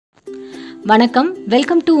வணக்கம்,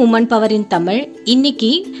 welcome to woman power இன் தமிழ். இன்னைக்கு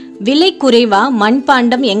விலை குறைவா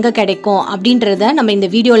மண்பாண்டம் எங்க கிடைக்கும் அப்படின்றத நம்ம இந்த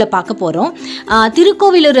வீடியோல பார்க்க போறோம்.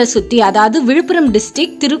 திருக்கோவிலூரை சுத்தி, அதாவது விழுப்புரம்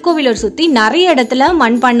டிஸ்ட்ரிக்ட் திருக்கோவிலூர் சுத்தி நிறைய இடத்துல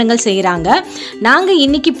மண்பாண்டங்கள் செய்யறாங்க. நாங்க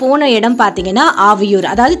இன்னைக்கு போன இடம் பாத்தீங்கன்னா ஆவியூர்,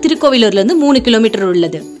 அதாவது திருக்கோவிலூர்ல இருந்து 3 கிலோமீட்டர்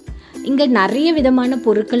உள்ளது. இங்கே நிறைய விதமான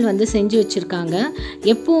பொருட்கள் வந்து செஞ்சு வச்சுருக்காங்க.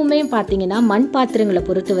 எப்போவுமே பார்த்தீங்கன்னா மண் பாத்திரங்களை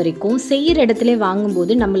பொறுத்த வரைக்கும் செய்கிற இடத்துல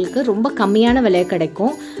வாங்கும்போது நம்மளுக்கு ரொம்ப கம்மியான விலை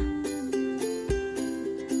கிடைக்கும்.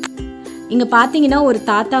 இங்கே பார்த்தீங்கன்னா ஒரு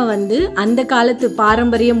தாத்தா வந்து அந்த காலத்து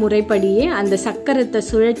பாரம்பரிய முறைப்படியே அந்த சக்கரத்தை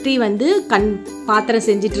சுழற்றி வந்து பாத்திரம்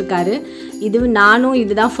செஞ்சிட்டு இருக்காரு. நானும்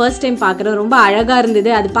இதுதான் ஃபர்ஸ்ட் டைம் பார்க்குறேன். ரொம்ப அழகாக இருந்தது.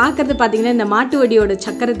 அது பார்க்குறது பார்த்தீங்கன்னா இந்த மாட்டு வடியோட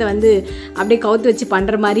சக்கரத்தை வந்து அப்படியே கவுத்து வச்சு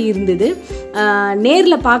பண்ணுற மாதிரி இருந்தது.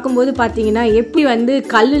 நேரில் பார்க்கும்போது பார்த்தீங்கன்னா எப்படி வந்து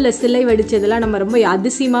கல்லில் சிலை வடித்ததெல்லாம் நம்ம ரொம்ப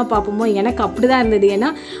அதிசயமாக பார்ப்போமோ, எனக்கு அப்படி தான் இருந்தது.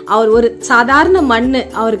 ஏன்னா அவர் ஒரு சாதாரண மண்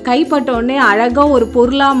அவர் கைப்பட்ட உடனே அழகாக ஒரு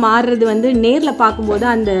பொருளாக மாறுறது வந்து நேரில் பார்க்கும்போது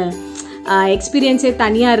அந்த எக்ஸ்பீரியன்ஸே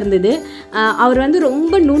தனியாக இருந்தது. அவர் வந்து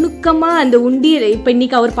ரொம்ப நுணுக்கமாக அந்த உண்டியல், இப்போ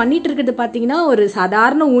இன்றைக்கி அவர் பண்ணிகிட்டு இருக்கிறது பார்த்தீங்கன்னா ஒரு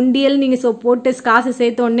சாதாரண உண்டியல், நீங்கள் போட்டு காசு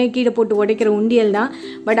சேர்த்த உடனே கீழே போட்டு உடைக்கிற உண்டியல் தான்.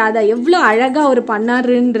 பட் அதை எவ்வளோ அழகாக அவர்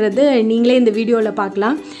பண்ணாருன்றது நீங்களே இந்த வீடியோவில்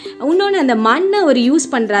பார்க்கலாம். இன்னொன்று, அந்த மண்ணை அவர் யூஸ்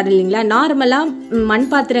பண்ணுறாரு இல்லைங்களா. நார்மலாக மண்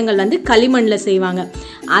பாத்திரங்கள் வந்து களிமண்ணில் செய்வாங்க.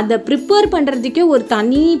 அதை ப்ரிப்பேர் பண்ணுறதுக்கே ஒரு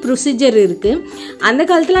தனி ப்ரொசீஜர் இருக்குது. அந்த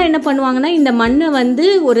காலத்தில் என்ன பண்ணுவாங்கன்னா, இந்த மண்ணை வந்து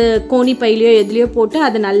ஒரு கோணி பையிலையோ எதுலையோ போட்டு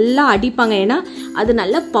அதை நல்லா அடிப்பாங்க. ஏன்னா அது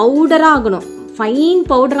நல்லா பவுடராக ஆகணும். ஃபைன்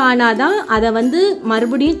பவுடர் ஆனாதான் அதை வந்து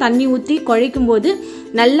மறுபடியும் தண்ணி ஊற்றி குழைக்கும் போது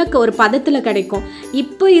நல்ல ஒரு பதத்தில் கிடைக்கும்.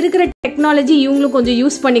 இப்போ இருக்கிற டெக்னாலஜி இவங்களும் கொஞ்சம்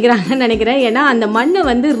யூஸ் பண்ணிக்கிறாங்கன்னு நினைக்கிறேன். ஏன்னா அந்த மண்ணை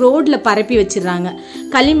வந்து ரோட்டில் பரப்பி வச்சிடுறாங்க.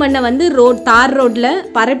 களிமண்ணை வந்து தார் ரோட்டில்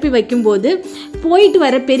பரப்பி வைக்கும்போது போயிட்டு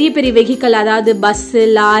வர பெரிய பெரிய வெஹிக்கல், அதாவது பஸ்ஸு,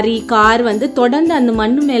 லாரி, கார் வந்து தொடர்ந்து அந்த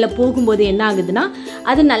மண்ணு மேலே போகும்போது என்ன ஆகுதுன்னா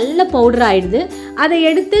அது நல்ல பவுடர் ஆயிடுது. அதை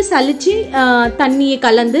எடுத்து சலிச்சு தண்ணியை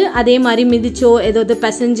கலந்து அதே மாதிரி மிதிச்சோ ஏதாவது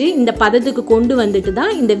பிசைஞ்சு இந்த பதத்துக்கு கொண்டு வந்துட்டு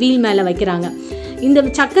தான் இந்த வீல் மேலே வைக்கிறாங்க. இந்த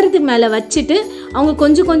சக்கரத்துக்கு மேலே வச்சுட்டு அவங்க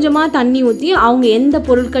கொஞ்சம் கொஞ்சமாக தண்ணி ஊற்றி அவங்க எந்த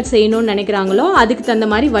பொருட்கள் செய்யணும்னு நினைக்கிறாங்களோ அதுக்கு தகுந்த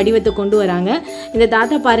மாதிரி வடிவத்தை கொண்டு வராங்க. இந்த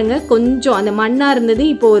தாத்தா பாருங்க, கொஞ்சம் அந்த மண்ணாக இருந்தது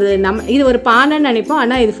இப்போ ஒரு இது ஒரு பானைன்னு நினைப்போம்.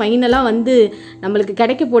 ஆனால் இது ஃபைனலாக வந்து நம்மளுக்கு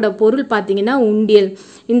கிடைக்க போட பொருள் பார்த்தீங்கன்னா உண்டியல்.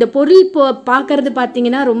 இந்த பொருள் பார்க்கறது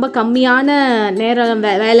பார்த்தீங்கன்னா ரொம்ப கம்மியான நேரம்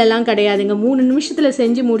வேலைலாம் கிடையாதுங்க. 3 நிமிஷத்தில்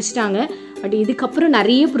செஞ்சு முடிச்சிட்டாங்க. பட் இதுக்கப்புறம்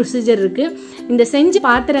நிறைய ப்ரொசீஜர் இருக்குது. இந்த செஞ்ச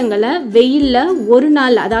பாத்திரங்களை வெயிலில் ஒரு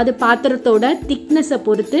நாள், அதாவது பாத்திரத்தோட திக்னஸை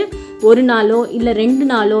பொறுத்து 1 நாளோ இல்லை 2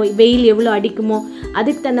 நாளோ வெயில் எவ்வளோ அடிக்குமோ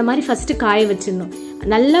அதுக்கு தகுந்த மாதிரி ஃபஸ்ட்டு காய வச்சிடணும்.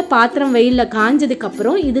 நல்லா பாத்திரம் வெயிலில்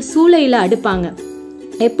காஞ்சதுக்கப்புறம் இது சூளையில் அடுப்பாங்க.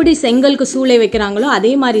 எப்படி செங்கலுக்கு சூளை வைக்கிறாங்களோ அதே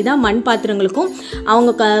மாதிரி தான் மண் பாத்திரங்களுக்கும்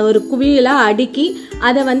அவங்க ஒரு குவியெல்லாம் அடுக்கி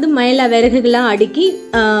அதை வந்து மேலே விறகுகள்லாம் அடுக்கி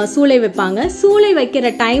சூளை வைப்பாங்க. சூளை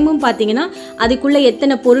வைக்கிற டைமும் பார்த்தீங்கன்னா அதுக்குள்ளே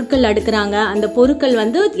எத்தனை பொருட்கள் அடுக்கிறாங்க, அந்த பொருட்கள்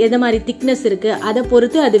வந்து எதை மாதிரி திக்னஸ் இருக்குது அதை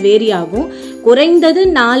பொறுத்து அது வேரி ஆகும். குறைந்தது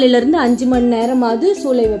 4லேருந்து 5 மணி நேரமாவது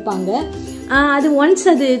சூளை வைப்பாங்க. அது ஒன்ஸ்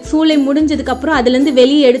அது சூளை முடிஞ்சதுக்கப்புறம் அதுலேருந்து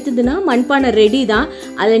வெளியே எடுத்ததுன்னா மண்பானை ரெடி தான்.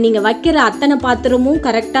 அதை நீங்கள் வைக்கிற அத்தனை பாத்திரமும்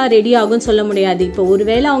கரெக்டாக ரெடி ஆகும்னு சொல்ல முடியாது. இப்போ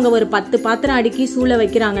ஒருவேளை அவங்க ஒரு 10 பாத்திரம் அடுக்கி சூளை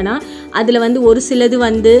வைக்கிறாங்கன்னா அதில் வந்து ஒரு சிலது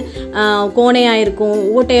வந்து கோணையாக இருக்கும்,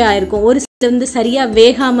 ஓட்டையாக இருக்கும், ஒரு வந்து சரியாக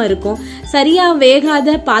வேகாமல் இருக்கும். சரியாக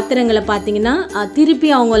வேகாத பாத்திரங்களை பார்த்தீங்கன்னா திருப்பி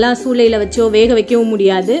அவங்கெல்லாம் சூளையில் வச்சோ வேக வைக்கவும்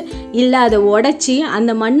முடியாது. இல்லை அதை உடச்சி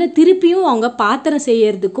அந்த மண்ணை திருப்பியும் அவங்க பாத்திரம்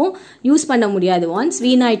செய்யறதுக்கும் யூஸ் பண்ண முடியாது. ஒன்ஸ்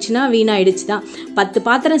வீணாயிடுச்சுன்னா வீணாயிடுச்சு தான். 10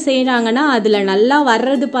 பாத்திரம் செய்கிறாங்கன்னா அதில் நல்லா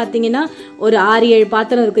வர்றது பார்த்தீங்கன்னா ஒரு 6-7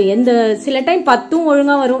 பாத்திரம் இருக்கும். சில டைம் 10ம்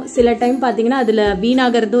ஒழுங்காக வரும், சில டைம் பார்த்தீங்கன்னா அதில்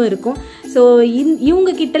வீணாகிறதும் இருக்கும். ஸோ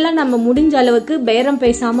இவங்க கிட்டலாம் நம்ம முடிஞ்ச அளவுக்கு பேரம்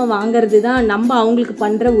பேசாமல் வாங்கிறது தான் நம்ம அவங்களுக்கு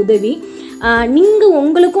பண்ணுற உதவி. நீங்கள்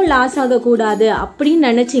உங்களுக்கும் லாஸ் ஆகக்கூடாது அப்படின்னு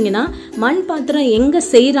நினச்சிங்கன்னா மண் பாத்திரம் எங்கே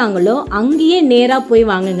செய்கிறாங்களோ அங்கேயே நேராக போய்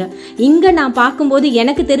வாங்குங்க. இங்கே நான் பார்க்கும்போது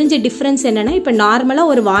எனக்கு தெரிஞ்ச டிஃப்ரென்ஸ் என்னென்னா, இப்போ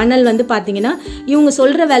நார்மலாக ஒரு வானல் வந்து பார்த்தீங்கன்னா இவங்க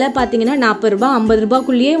சொல்கிற விலை பார்த்தீங்கன்னா 40 ரூபா 50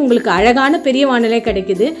 ரூபாய்க்குள்ளேயே உங்களுக்கு அழகான பெரிய வானலே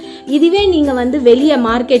கிடைக்குது. இதுவே நீங்கள் வந்து வெளியே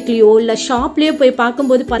மார்க்கெட்லேயோ இல்லை ஷாப்லேயோ போய்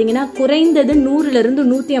பார்க்கும்போது பார்த்தீங்கன்னா குறைந்தது 100லேருந்து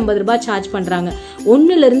 150 ரூபாய் சார்ஜ் பண்ணுறாங்க.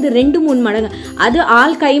 1லேருந்து 2-3 மடங்கு. அது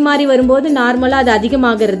ஆள் கை மாறி வரும்போது நார்மலாக அது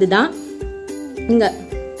அதிகமாகிறது தான். இங்க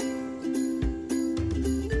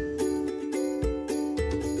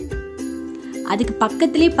அதுக்கு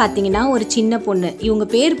பக்கத்துலேயே பார்த்தீங்கன்னா ஒரு சின்ன பொண்ணு, இவங்க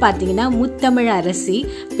பேர் பார்த்தீங்கன்னா முத்தமிழ் அரசி.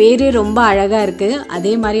 பேரே ரொம்ப அழகாக இருக்குது.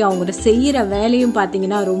 அதே மாதிரி அவங்க செய்கிற வேலையும்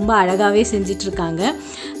பார்த்தீங்கன்னா ரொம்ப அழகாகவே செஞ்சிட்ருக்காங்க.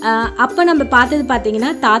 அப்போ நம்ம பார்த்தது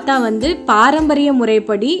பார்த்தீங்கன்னா தாத்தா வந்து பாரம்பரிய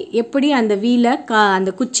முறைப்படி எப்படி அந்த வீலை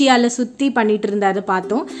அந்த குச்சியால் சுற்றி பண்ணிட்டு இருந்தாரு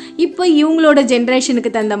பார்த்தோம். இப்போ இவங்களோட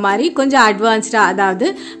ஜென்ரேஷனுக்கு தகுந்த மாதிரி கொஞ்சம் அட்வான்ஸ்டாக, அதாவது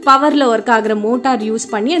பவரில் ஒர்க் ஆகிற மோட்டார் யூஸ்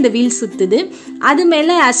பண்ணி அந்த வீல் சுற்றுது. அது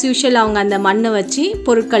மேலே ஆஸ் யூஷுவல் அவங்க அந்த மண்ணை வச்சு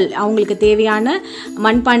பொருட்கள், அவங்களுக்கு தேவையான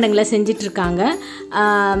மண்பாண்டங்களை செஞ்சிட்ருக்காங்க.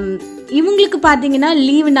 இவங்களுக்கு பார்த்தீங்கன்னா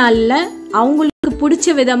லீவு நாளில் அவங்களுக்கு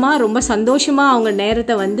பிடிச்ச விதமாக ரொம்ப சந்தோஷமாக அவங்க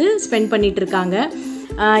நேரத்தை வந்து ஸ்பெண்ட் பண்ணிட்டு இருக்காங்க.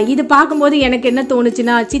 இது பார்க்கும்போது எனக்கு என்ன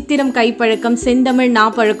தோணுச்சுன்னா, சித்திரம் கைப்பழக்கம் செந்தமிழ்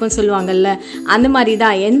நாப்பழக்கம் சொல்லுவாங்கல்ல, அந்த மாதிரி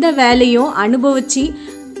தான். எந்த வேலையும் அனுபவிச்சு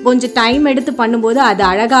கொஞ்சம் டைம் எடுத்து பண்ணும்போது அது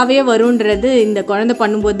அழகாகவே வரும்ன்றது இந்த குழந்தை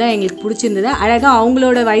பண்ணும்போது தான் எங்களுக்கு பிடிச்சிருந்தது. அழகாக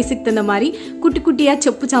அவங்களோட வயசுக்கு தகுந்த மாதிரி குட்டி குட்டியாக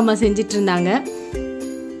செப்பு சாமான் செஞ்சிட்டு இருந்தாங்க.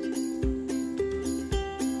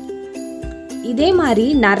 இதே மாதிரி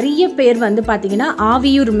நிறைய பேர் வந்து பார்த்தீங்கன்னா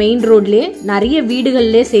ஆவியூர் மெயின் ரோட்லேயே நிறைய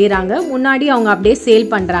வீடுகள்லேயே செய்கிறாங்க. முன்னாடி அவங்க அப்படியே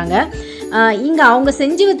சேல் பண்ணுறாங்க. இங்கே அவங்க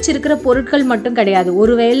செஞ்சு வச்சிருக்கிற பொருட்கள் மட்டும் கிடையாது.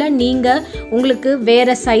 ஒருவேளை நீங்கள் உங்களுக்கு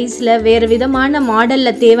வேறு சைஸில் வேறு விதமான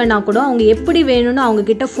மாடலில் தேவைன்னா கூட அவங்க எப்படி வேணும்னு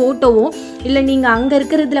அவங்கக்கிட்ட ஃபோட்டோவோ இல்லை நீங்கள் அங்கே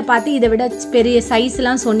இருக்கிறதுல பார்த்து இதை விட பெரிய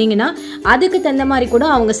சைஸ்லாம் சொன்னீங்கன்னா அதுக்கு தகுந்த மாதிரி கூட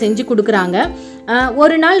அவங்க செஞ்சு கொடுக்குறாங்க.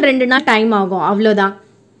 ஒரு நாள் 2 நாள் டைம் ஆகும், அவ்வளோதான்.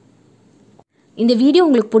 இந்த வீடியோ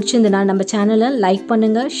உங்களுக்கு பிடிச்சிருந்துன்னா நம்ம சேனலை லைக்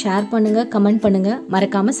பண்ணுங்கள், ஷேர் பண்ணுங்கள், கமெண்ட் பண்ணுங்கள்,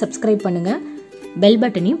 மறக்காமல் சப்ஸ்கிரைப் பண்ணுங்கள், பெல்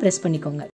பட்டனையும் ப்ரெஸ் பண்ணிக்கோங்க.